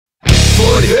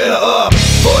Få de hænder op,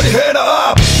 få de hænder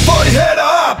op, få de hænder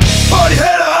op, få de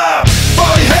hænder op, få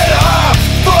de hænder op,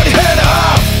 få de hænder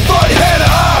op, få de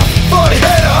hænder op, få de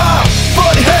hænder op, få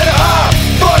de hænder op,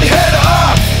 få de hænder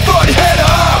op, få de hænder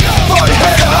op, få de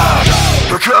hænder op.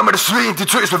 Jeg kører med det svin, de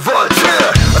tøs med vold til.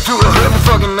 Og du har hørt min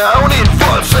fucking navn i en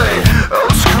voldsag.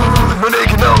 Old school, men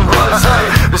ikke nogen voldsag.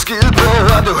 Det skide på,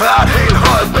 at du har et helt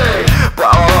hold bag.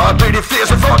 Brager op i de 80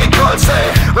 fucking koldt sag.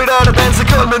 Ved at der danser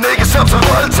kold, men ikke som så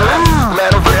voldtag. Lad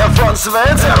du være for en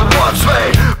savant, er du åndssvag.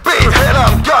 Ben hænder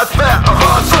om godt færd og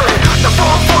håndtag. Der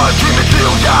får folk i mit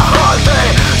liv, jeg har holdt af.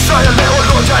 Så jeg laver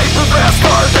lort, jeg ikke vil være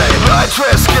stolt af. Right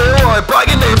trash, skæver,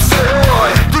 brække name, sæver.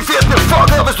 De 80 bliver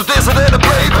fucket, hvis du disser denne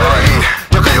playboy.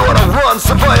 Jeg river dig once,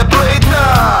 så får jeg bladner.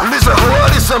 Lige så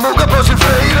hurtigt som Uga på sin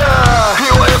fader.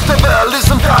 Hiver efter vejr,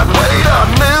 ligesom Darth Vader.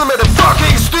 Ned med det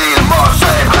fucking stil,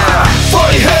 morsater. Få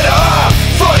de hænder op,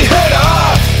 få de hænder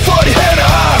op, få de hænder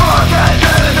op. Fuck alt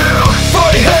andet nu. Få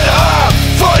de hænder op,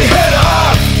 få de hænder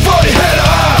op, få de hænder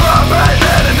op. Fuck alt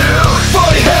andet nu. Få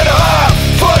de hænder op,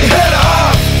 få de hænder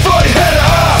op, få de hænder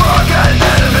op. Fuck alt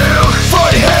andet nu. Få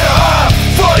de hænder op,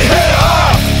 få de hænder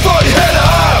op, få de hænder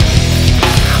op.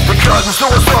 Det er klokken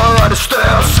store strøget og det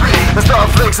større svin. Jeg står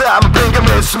og flexer arm og blinker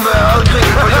med et smørret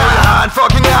grin. Og jeg har en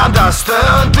fucking arm, der er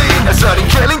større end din. Altså din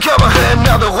kælling kommer hen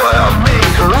og vil røre min.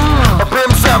 Og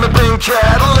pimp sammen med en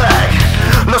Cadillac.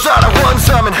 Låser dig rundt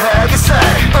som en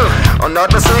hackesag. Og når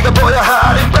du er sikker på, jeg har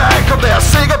din back. Og vær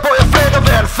sikker på, jeg flækker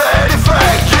hver en fattig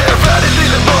fag. Yeah, færdig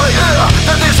lille møgør,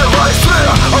 der det så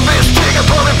røgslør. Og hvis kigger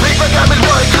på min pik, hvad gammel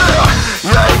løg klør.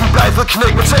 Jeg er ikke en blegfed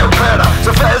knæk med tævpatter.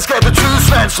 Så falsk er det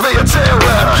tydsvand, smiger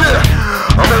tævhatter.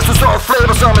 Yeah. Og mens du står og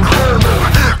flæber som en homo,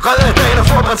 redder i dagen og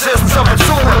får prinsessen som en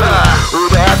sola.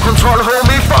 Ude af kontrol,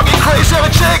 homie, fucking crazy. Jeg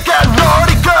vil tjekke af en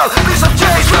naughty girl, ligesom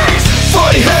Jay-Z. Få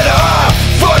de hænder op,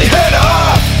 få de hænder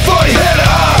op, få de hænder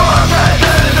op. Fuck alt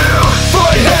andet nu. Få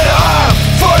de hænder op,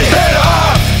 få de hænder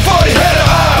op, få de hænder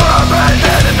op. Fuck alt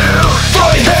andet nu. Få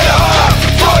de hænder op,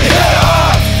 få de hænder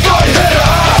op, få de hænder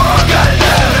op. Fuck alt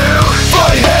andet nu. Få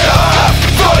de hænder op,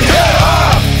 få de hænder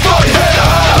op, få de hænder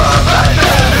op. Fuck alt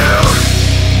andet nu.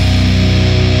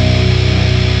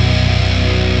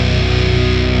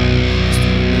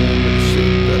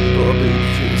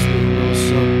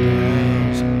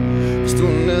 Hvis du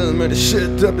er nede med det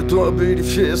shit, der bliver droppet i de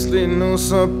fjes lige nu,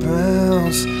 så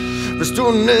bounce. Hvis du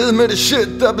er nede med det shit,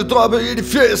 der bliver droppet i de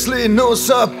fjes lige nu,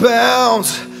 så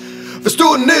bounce. Hvis du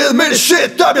er nede med det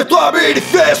shit, der bliver droppet i de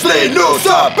fjes lige nu,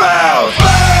 så bounce.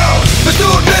 Hvis du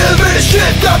er nede med det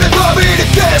shit, der bliver droppet i de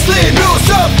fjes lige nu,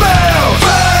 så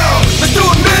bounce.